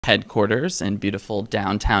Headquarters in beautiful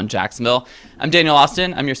downtown Jacksonville. I'm Daniel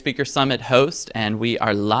Austin. I'm your Speaker Summit host, and we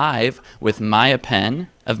are live with Maya Penn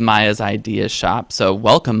of Maya's Ideas Shop. So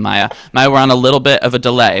welcome, Maya. Maya, we're on a little bit of a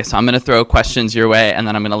delay, so I'm going to throw questions your way, and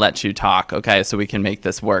then I'm going to let you talk, okay, so we can make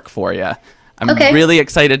this work for you. I'm really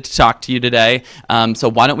excited to talk to you today. So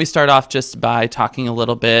why don't we start off just by talking a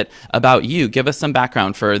little bit about you. Give us some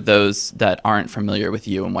background for those that aren't familiar with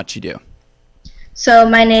you and what you do. So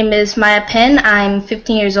my name is Maya Penn. I'm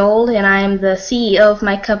 15 years old and I'm the CEO of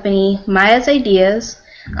my company Maya's Ideas.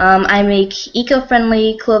 I make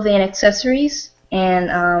eco-friendly clothing and accessories,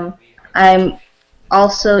 and I'm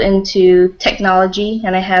also into technology,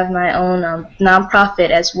 and I have my own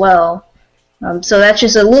nonprofit as well. So that's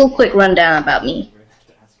just a little quick rundown about me.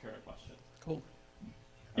 Cool.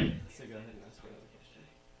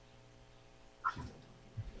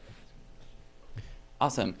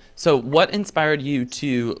 Awesome. So what inspired you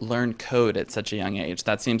to learn code at such a young age?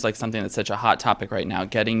 That seems like something that's such a hot topic right now,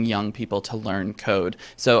 getting young people to learn code.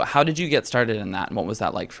 So how did you get started in that, and what was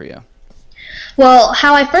that like for you? Well,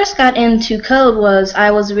 how I first got into code was I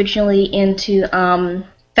was originally into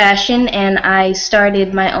fashion, and I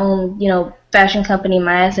started my own, fashion company,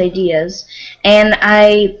 Maya's Ideas. And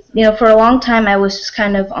for a long time I was just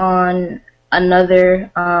kind of on another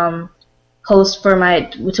host for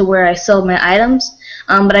to where I sold my items.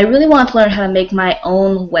 But I really wanted to learn how to make my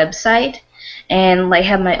own website and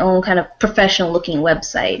have my own kind of professional looking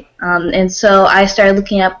website. And so I started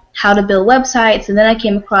looking up how to build websites, and then I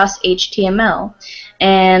came across HTML.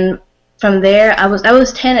 And from there, I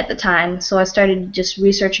was 10 at the time, so I started just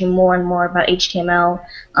researching more and more about HTML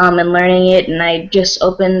and learning it. And I just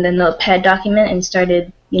opened the Notepad document and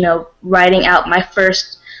started, writing out my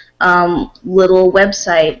first little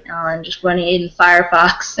website and just running it in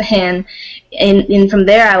Firefox. And from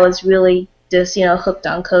there, I was really just hooked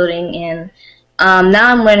on coding. And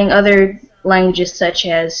now I'm learning other languages such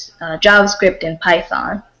as JavaScript and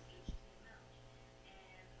Python.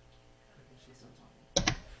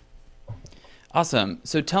 Awesome.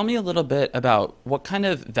 So tell me a little bit about what kind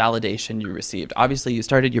of validation you received. Obviously, you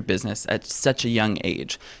started your business at such a young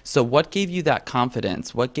age. So what gave you that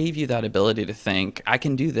confidence? What gave you that ability to think, I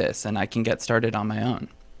can do this and I can get started on my own?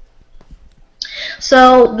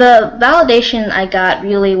 So the validation I got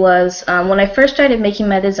really was when I first started making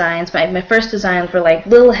my designs. My first designs were like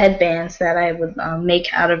little headbands that I would make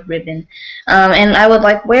out of ribbon, and I would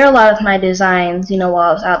wear a lot of my designs, while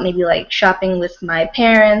I was out maybe shopping with my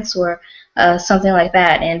parents or something like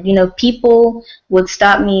that. And people would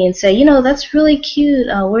stop me and say, that's really cute.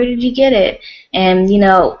 Where did you get it? And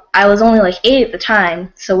I was only 8 at the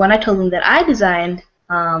time, so when I told them that I designed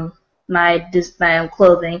my own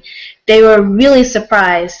clothing, they were really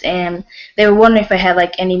surprised, and they were wondering if I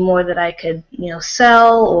had any more that I could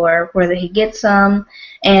sell, or where they could get some.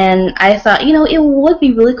 And I thought, it would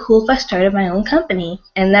be really cool if I started my own company.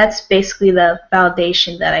 And that's basically the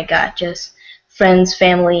validation that I got. Just friends,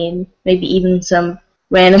 family, and maybe even some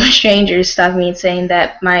random strangers stopped me and saying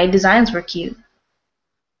that my designs were cute.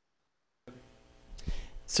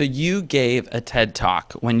 So you gave a TED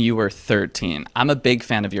Talk when you were 13. I'm a big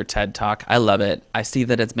fan of your TED Talk. I love it. I see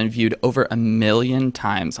that it's been viewed over 1 million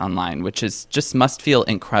times online, which is just must feel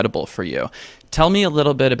incredible for you. Tell me a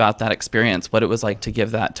little bit about that experience, what it was like to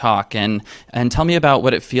give that talk, and tell me about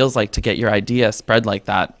what it feels like to get your idea spread like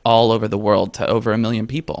that all over the world to over 1 million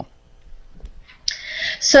people.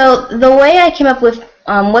 So the way I came up with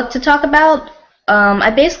what to talk about, I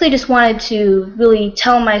basically just wanted to really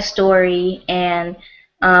tell my story and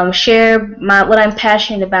share what I'm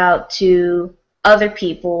passionate about to other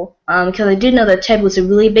people, because I did know that TED was a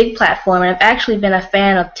really big platform, and I've actually been a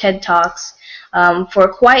fan of TED Talks for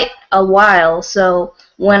quite a while. So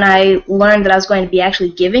when I learned that I was going to be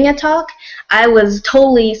actually giving a talk, I was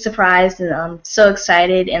totally surprised and so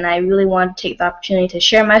excited, and I really wanted to take the opportunity to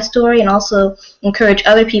share my story and also encourage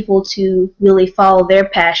other people to really follow their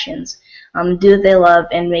passions, do what they love,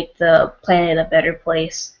 and make the planet a better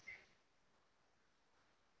place.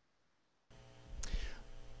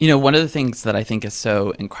 One of the things that I think is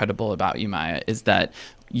so incredible about you, Maya, is that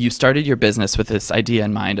you started your business with this idea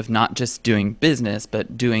in mind of not just doing business,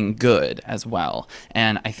 but doing good as well.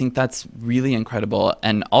 And I think that's really incredible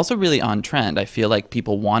and also really on trend. I feel like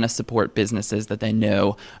people want to support businesses that they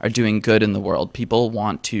know are doing good in the world. People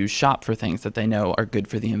want to shop for things that they know are good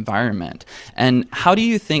for the environment. And how do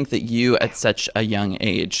you think that you at such a young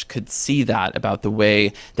age could see that about the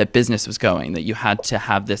way that business was going, that you had to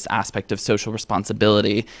have this aspect of social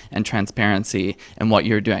responsibility and transparency in what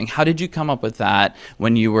you're doing? How did you come up with that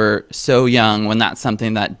when you were so young, when that's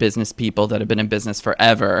something that business people that have been in business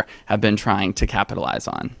forever have been trying to capitalize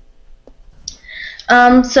on?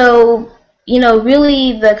 So,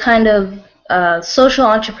 really the kind of social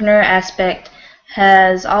entrepreneur aspect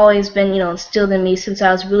has always been, instilled in me since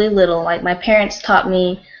I was really little. Like my parents taught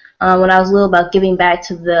me when I was little about giving back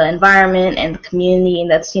to the environment and the community,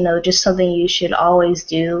 and that's, just something you should always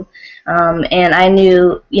do. And I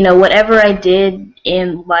knew, whatever I did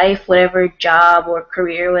in life, whatever job or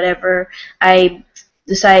career, whatever I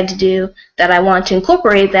decided to do, that I want to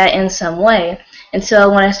incorporate that in some way. And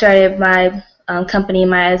so when I started my company,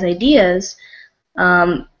 Maya's Ideas,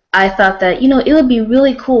 I thought that, it would be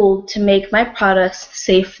really cool to make my products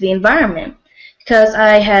safe for the environment. Because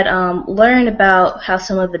I had learned about how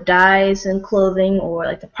some of the dyes in clothing or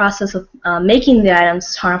like the process of making the items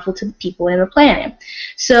is harmful to the people and the planet.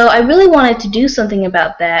 So I really wanted to do something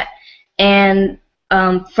about that. And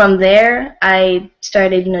from there, I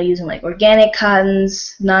started, using like organic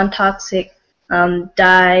cottons, non-toxic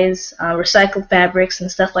dyes, recycled fabrics,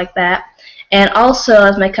 and stuff like that. And also,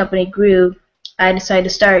 as my company grew, I decided to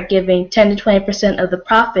start giving 10 to 20% of the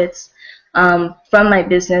profits from my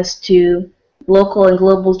business to local and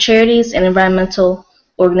global charities and environmental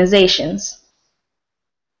organizations.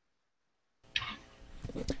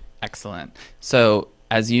 Excellent. So,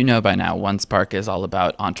 as you know by now, One Spark is all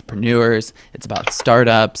about entrepreneurs, it's about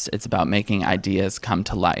startups, it's about making ideas come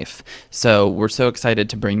to life. So we're so excited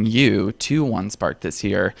to bring you to One Spark this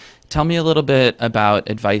year. Tell me a little bit about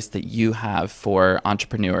advice that you have for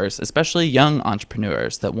entrepreneurs, especially young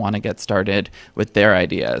entrepreneurs that want to get started with their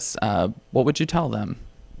ideas. What would you tell them?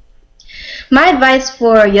 My advice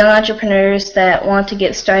for young entrepreneurs that want to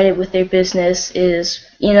get started with their business is,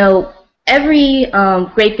 every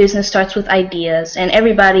great business starts with ideas, and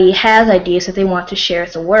everybody has ideas that they want to share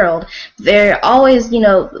with the world. They're always, we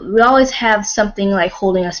always have something like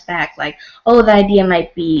holding us back, like, oh, the idea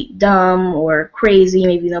might be dumb or crazy,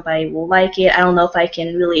 maybe nobody will like it, I don't know if I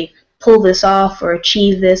can really pull this off or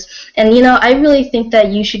achieve this. And I really think that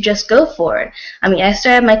you should just go for it. I mean, I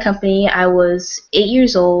started my company, I was 8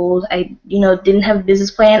 years old. I didn't have a business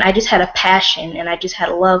plan. I just had a passion, and I just had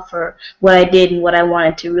a love for what I did and what I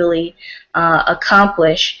wanted to really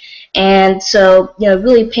accomplish. And so,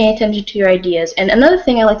 really paying attention to your ideas. And another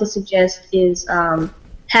thing I like to suggest is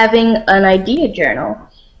having an idea journal.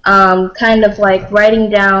 Kind of like writing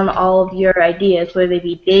down all of your ideas, whether they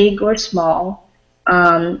be big or small,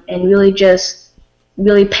 and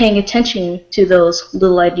really paying attention to those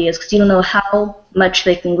little ideas, because you don't know how much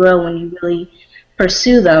they can grow when you really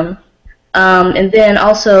pursue them. And then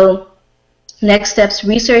also, next steps,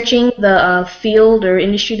 researching the field or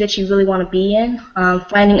industry that you really want to be in,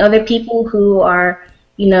 finding other people who are,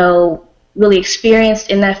 really experienced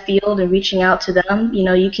in that field and reaching out to them.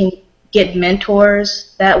 You can get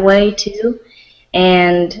mentors that way too.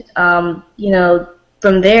 And,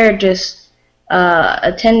 from there, just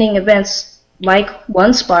attending events like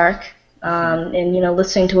One Spark, and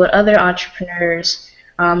listening to what other entrepreneurs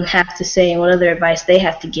have to say and what other advice they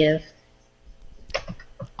have to give.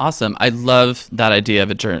 Awesome. I love that idea of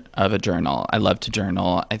a journal. I love to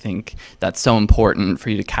journal. I think that's so important for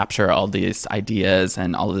you to capture all these ideas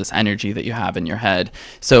and all of this energy that you have in your head.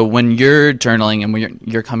 So when you're journaling and when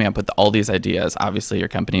you're coming up with all these ideas, obviously your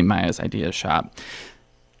company, Maya's Ideas Shop,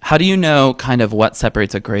 how do you know kind of what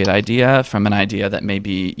separates a great idea from an idea that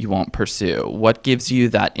maybe you won't pursue? What gives you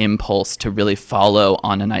that impulse to really follow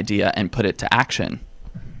on an idea and put it to action?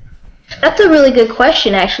 That's a really good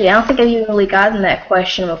question, actually. I don't think I've even really gotten that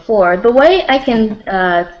question before. The way I can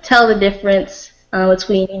tell the difference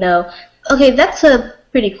between, okay, that's a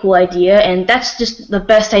pretty cool idea, and that's just the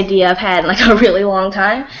best idea I've had in like a really long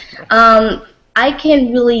time, I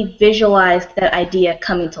can really visualize that idea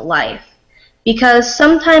coming to life. Because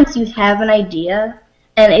sometimes you have an idea,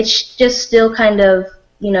 and it's just still kind of,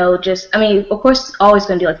 of course it's always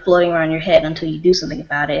going to be like floating around your head until you do something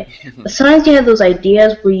about it. But sometimes you have those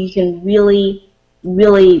ideas where you can really,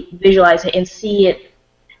 really visualize it and see it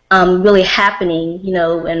really happening,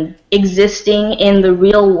 and existing in the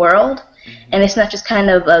real world. And it's not just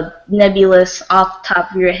kind of a nebulous, off the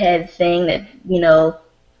top of your head thing that,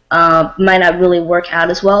 might not really work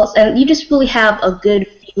out as well. And you just really have a good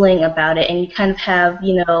feeling about it, and you kind of have,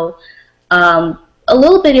 a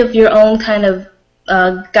little bit of your own kind of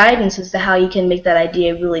guidance as to how you can make that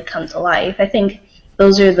idea really come to life. I think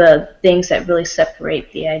those are the things that really separate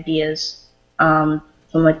the ideas from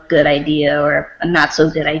a good idea or a not so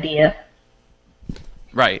good idea.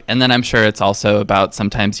 Right. And then I'm sure it's also about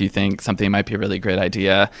sometimes you think something might be a really great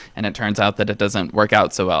idea and it turns out that it doesn't work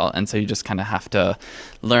out so well. And so you just kind of have to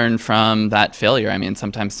learn from that failure. I mean,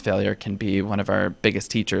 sometimes failure can be one of our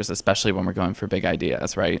biggest teachers, especially when we're going for big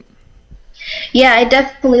ideas, right? Yeah, I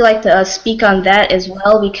definitely like to speak on that as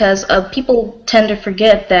well because people tend to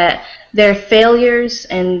forget that their failures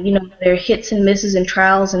and their hits and misses and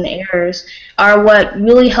trials and errors are what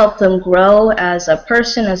really help them grow as a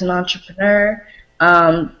person, as an entrepreneur,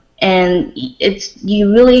 and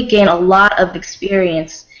you really gain a lot of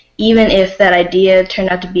experience. Even if that idea turned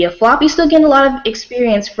out to be a flop, you still gain a lot of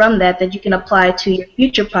experience from that you can apply to your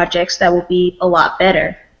future projects that will be a lot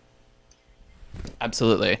better.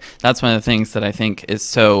 Absolutely. That's one of the things that I think is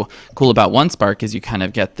so cool about OneSpark is you kind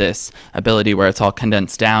of get this ability where it's all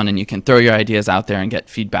condensed down and you can throw your ideas out there and get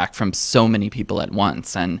feedback from so many people at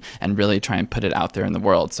once and really try and put it out there in the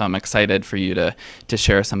world. So I'm excited for you to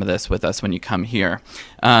share some of this with us when you come here.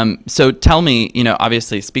 So tell me,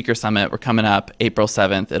 obviously Speaker Summit, we're coming up April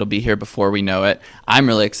 7th. It'll be here before we know it. I'm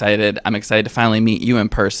really excited. I'm excited to finally meet you in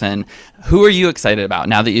person. Who are you excited about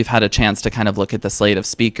now that you've had a chance to kind of look at the slate of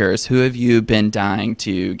speakers? Who have you been dying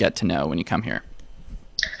to get to know when you come here?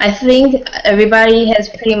 I think everybody has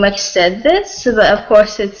pretty much said this, but of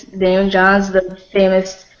course it's Daniel Johns, the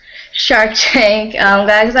famous Shark Tank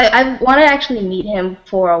guy. 'Cause I want to actually meet him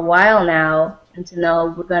for a while now, and to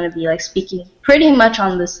know we're going to be like speaking pretty much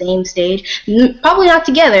on the same stage. Probably not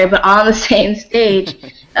together, but on the same stage.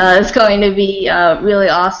 It's going to be really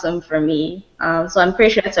awesome for me. So I'm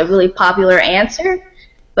pretty sure that's a really popular answer,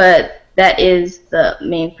 but that is the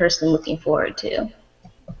main person I'm looking forward to.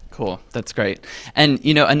 Cool. That's great. And,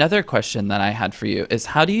 another question that I had for you is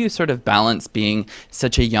how do you sort of balance being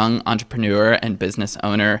such a young entrepreneur and business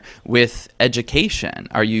owner with education?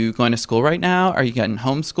 Are you going to school right now? Are you getting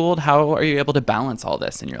homeschooled? How are you able to balance all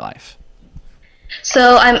this in your life?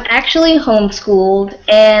 So I'm actually homeschooled,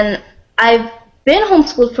 and I've been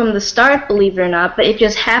homeschooled from the start, believe it or not, but it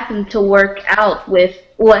just happened to work out with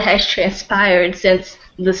what has transpired since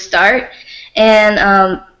the start.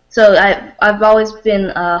 And so I've always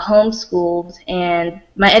been homeschooled, and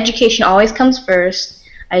my education always comes first.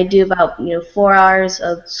 I do about 4 hours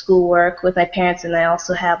of schoolwork with my parents, and I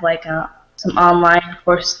also have like some online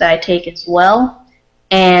courses that I take as well.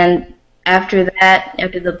 And after that,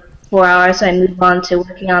 after the 4 hours, I move on to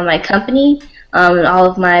working on my company, and all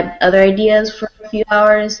of my other ideas for a few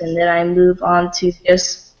hours, and then I move on to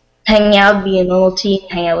just hanging out, being a normal teen,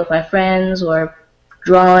 hang out with my friends, or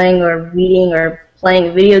drawing, or reading, or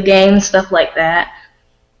playing video games, stuff like that.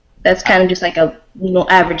 That's kind of just like a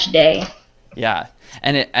average day. Yeah.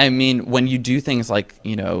 And I mean, when you do things like,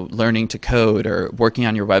 learning to code or working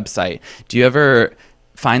on your website, do you ever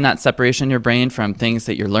find that separation in your brain from things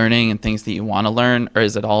that you're learning and things that you want to learn, or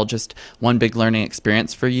is it all just one big learning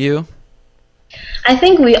experience for you? I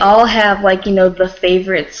think we all have the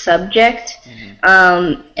favorite subject.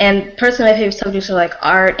 And personally, my favorite subjects are like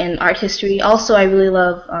art and art history. Also, I really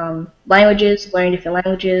love languages, learning different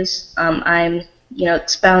languages. I'm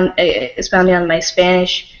expounding on my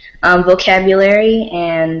Spanish vocabulary,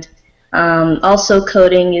 and also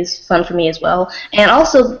coding is fun for me as well. And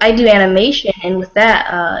also, I do animation, and with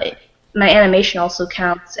that, my animation also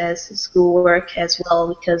counts as schoolwork as well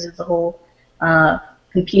because of the whole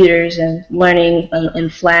computers and learning in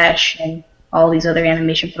Flash and all these other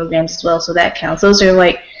animation programs as well, so that counts. Those are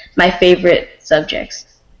like my favorite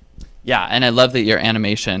subjects. Yeah, and I love that your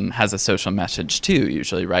animation has a social message too,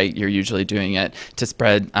 usually, right? You're usually doing it to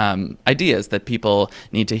spread ideas that people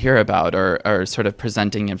need to hear about, or sort of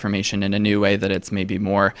presenting information in a new way that it's maybe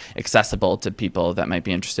more accessible to people that might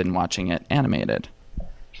be interested in watching it animated.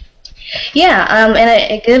 Yeah, and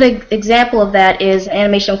a good example of that is an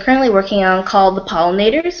animation I'm currently working on called The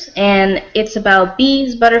Pollinators, and it's about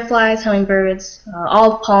bees, butterflies, hummingbirds,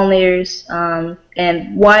 all pollinators,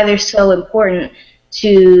 and why they're so important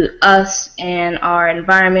to us and our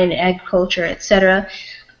environment, agriculture, etc.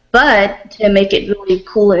 But to make it really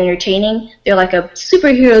cool and entertaining, they're like a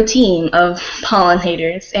superhero team of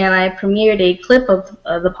pollinators, and I premiered a clip of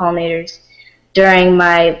the pollinators during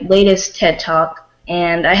my latest TED Talk.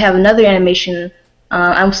 And I have another animation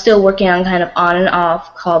I'm still working on kind of on and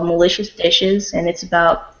off called Malicious Dishes, and it's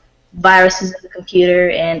about viruses in the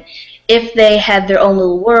computer and if they had their own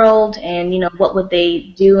little world and what would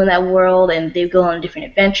they do in that world, and they go on different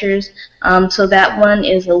adventures. So that one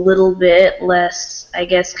is a little bit less, I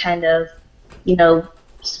guess, kind of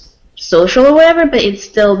social or whatever, but it's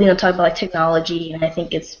still talk about like technology, and I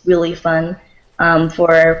think it's really fun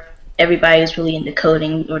for everybody who's really into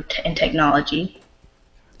coding and technology.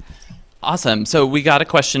 Awesome. So we got a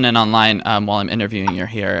question in online while I'm interviewing you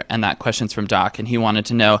here, and that question's from Doc, and he wanted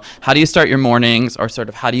to know, how do you start your mornings, or sort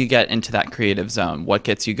of how do you get into that creative zone? What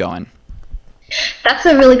gets you going? That's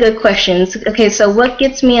a really good question. Okay, so what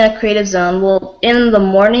gets me in a creative zone? Well, in the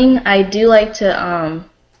morning, I do like to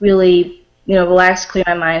really relax, clear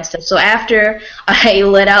my mind and stuff. So after I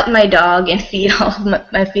let out my dog and feed off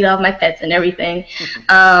my pets and everything,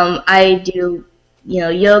 I do,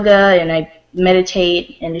 yoga, and I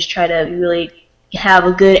meditate and just try to really have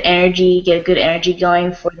a good energy, get a good energy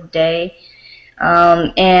going for the day.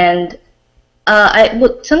 And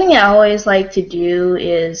something I always like to do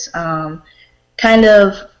is kind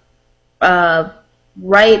of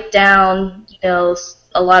write down,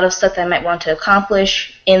 a lot of stuff that I might want to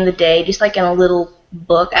accomplish in the day, just like in a little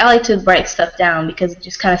book. I like to write stuff down because it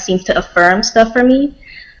just kind of seems to affirm stuff for me.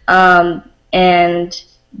 And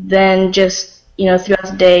then just,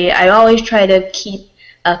 throughout the day, I always try to keep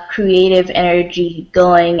a creative energy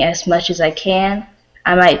going as much as I can.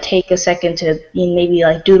 I might take a second to maybe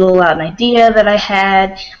like doodle out an idea that I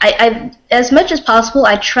had. I as much as possible,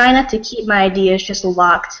 I try not to keep my ideas just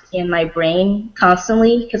locked in my brain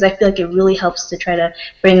constantly, because I feel like it really helps to try to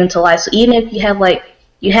bring them to life. So even if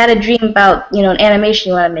you had a dream about an animation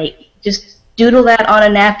you want to make, just doodle that on a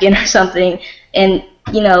napkin or something, and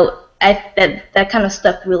that kind of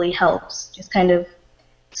stuff really helps. Just kind of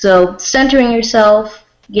centering yourself,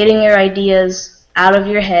 getting your ideas out of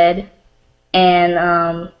your head,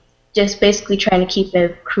 and just basically trying to keep a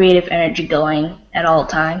creative energy going at all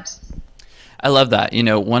times. I love that.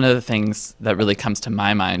 One of the things that really comes to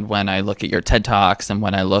my mind when I look at your TED Talks and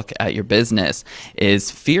when I look at your business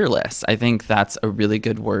is fearless. I think that's a really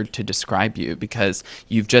good word to describe you, because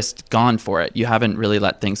you've just gone for it. You haven't really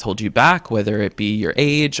let things hold you back, whether it be your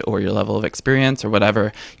age or your level of experience or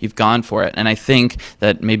whatever. You've gone for it. And I think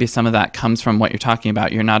that maybe some of that comes from what you're talking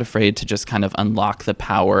about. You're not afraid to just kind of unlock the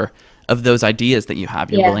power of those ideas that you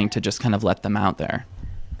have. You're willing to just kind of let them out there.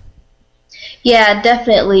 Yeah,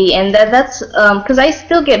 definitely, and that's because I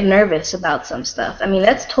still get nervous about some stuff. I mean,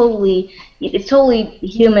 it's totally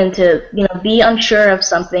human to be unsure of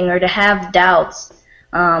something or to have doubts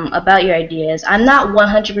about your ideas. I'm not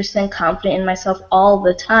 100% confident in myself all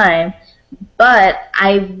the time, but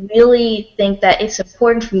I really think that it's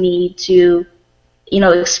important for me to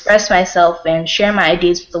express myself and share my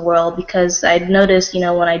ideas with the world, because I've noticed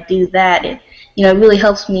when I do that, it really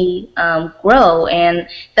helps me grow. And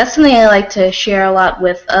that's something I like to share a lot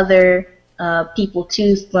with other people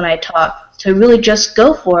too when I talk, to really just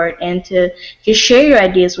go for it and to just share your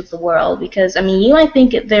ideas with the world. Because you might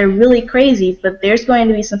think they're really crazy, but there's going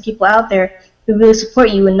to be some people out there who really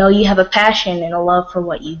support you and know you have a passion and a love for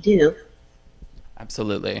what you do.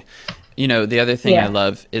 Absolutely. The other thing I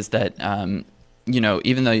love is that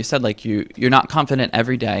even though you said like you're not confident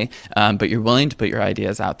every day, but you're willing to put your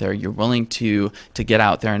ideas out there. You're willing to get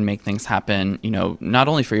out there and make things happen, not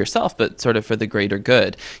only for yourself, but sort of for the greater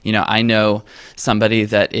good. I know somebody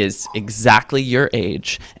that is exactly your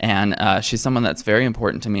age, and she's someone that's very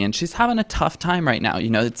important to me, and she's having a tough time right now.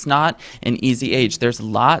 It's not an easy age. There's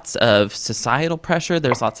lots of societal pressure.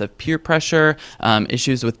 There's lots of peer pressure,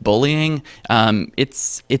 issues with bullying.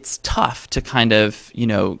 It's tough to kind of,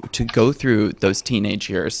 to go through those teenage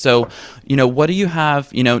years. So, what do you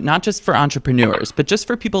have, not just for entrepreneurs, but just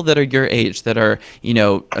for people that are your age, that are,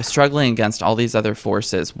 struggling against all these other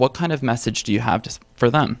forces? What kind of message do you have for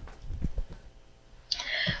them?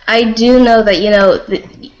 I do know that,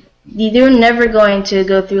 you're never going to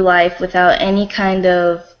go through life without any kind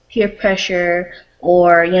of peer pressure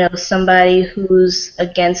or, somebody who's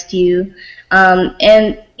against you.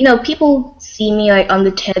 And, people see me like on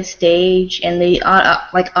the TED stage, and they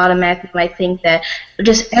automatically might think that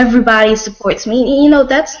just everybody supports me.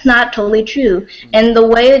 That's not totally true. And the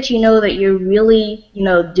way that you know that you're really,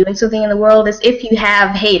 doing something in the world is if you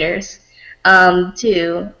have haters,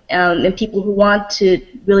 too, and people who want to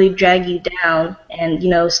really drag you down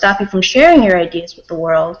and, stop you from sharing your ideas with the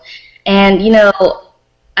world. And,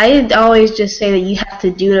 I always just say that you have to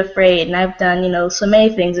do it afraid, and I've done, so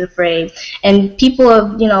many things afraid. And people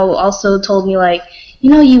have, also told me, like,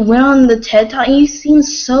 you went on the TED Talk and you seem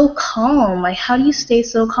so calm. Like, how do you stay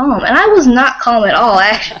so calm? And I was not calm at all,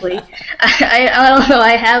 actually. I don't know.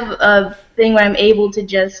 I have a thing where I'm able to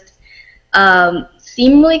just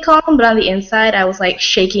seem really calm, but on the inside, I was like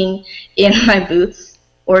shaking in my boots,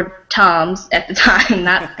 or Toms at the time,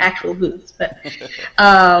 not actual boots, but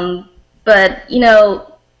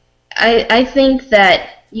I think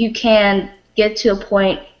that you can get to a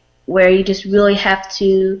point where you just really have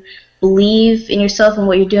to believe in yourself and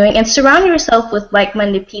what you're doing, and surround yourself with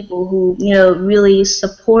like-minded people who, really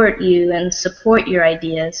support you and support your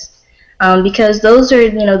ideas, because those are,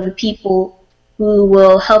 the people who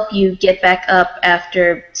will help you get back up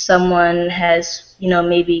after someone has,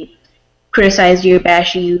 maybe criticized you or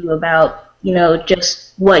bashed you about,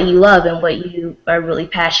 just what you love and what you are really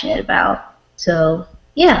passionate about. So,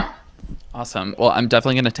 yeah. Awesome. Well, I'm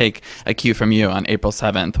definitely going to take a cue from you on April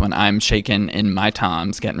 7th when I'm shaking in my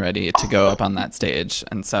toms, getting ready to go up on that stage.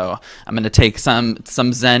 And so I'm going to take some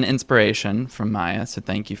Zen inspiration from Maya. So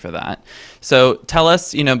thank you for that. So tell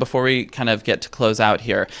us, before we kind of get to close out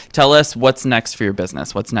here, tell us what's next for your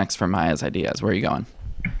business. What's next for Maya's Ideas? Where are you going?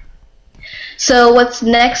 So what's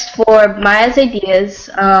next for Maya's Ideas?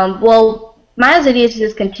 Well, Maya's Ideas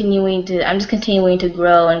is just I'm just continuing to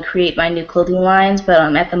grow and create my new clothing lines,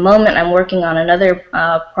 but at the moment I'm working on another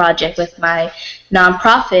project with my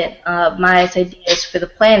nonprofit, Maya's Ideas for the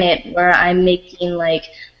Planet, where I'm making like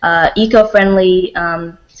eco-friendly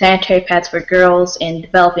sanitary pads for girls in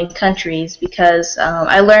developing countries, because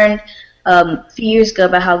I learned a few years ago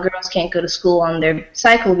about how girls can't go to school on their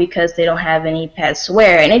cycle because they don't have any pads to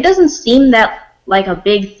wear. And it doesn't seem that like a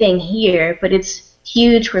big thing here, but it's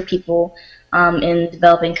huge for people in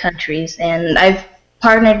developing countries. And I've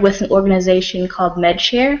partnered with an organization called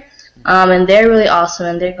MedShare, and they're really awesome,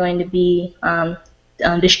 and they're going to be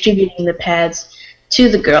distributing the pads to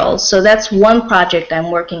the girls. So that's one project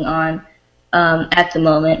I'm working on at the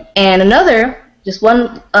moment. And just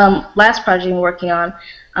one last project I'm working on,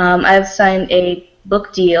 I've signed a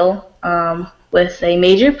book deal with a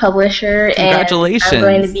major publisher. Congratulations. And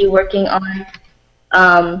I'm going to be working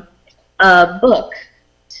on a book.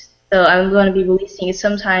 So I'm going to be releasing it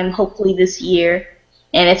sometime, hopefully this year.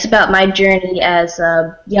 And it's about my journey as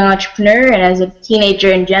a young entrepreneur and as a teenager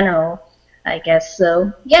in general, I guess.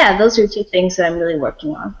 So yeah, those are two things that I'm really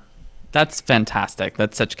working on. That's fantastic.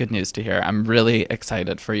 That's such good news to hear. I'm really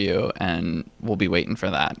excited for you, and we'll be waiting for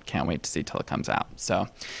that. Can't wait to see till it comes out. So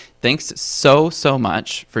thanks so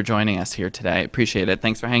much for joining us here today. Appreciate it.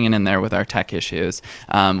 Thanks for hanging in there with our tech issues.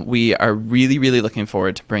 We are really looking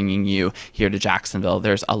forward to bringing you here to Jacksonville.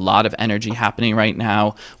 There's a lot of energy happening right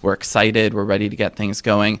now. We're excited. We're ready to get things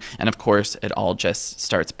going. And of course, it all just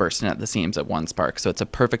starts bursting at the seams at one spark. So it's a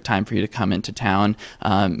perfect time for you to come into town,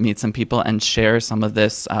 meet some people, and share some of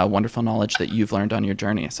this wonderful knowledge that you've learned on your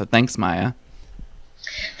journey. So thanks, Maya.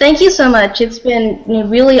 Thank you so much. It's been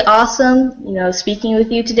really awesome, speaking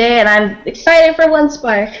with you today, and I'm excited for One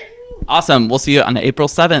Spark. Awesome. We'll see you on April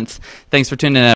 7th. Thanks for tuning in.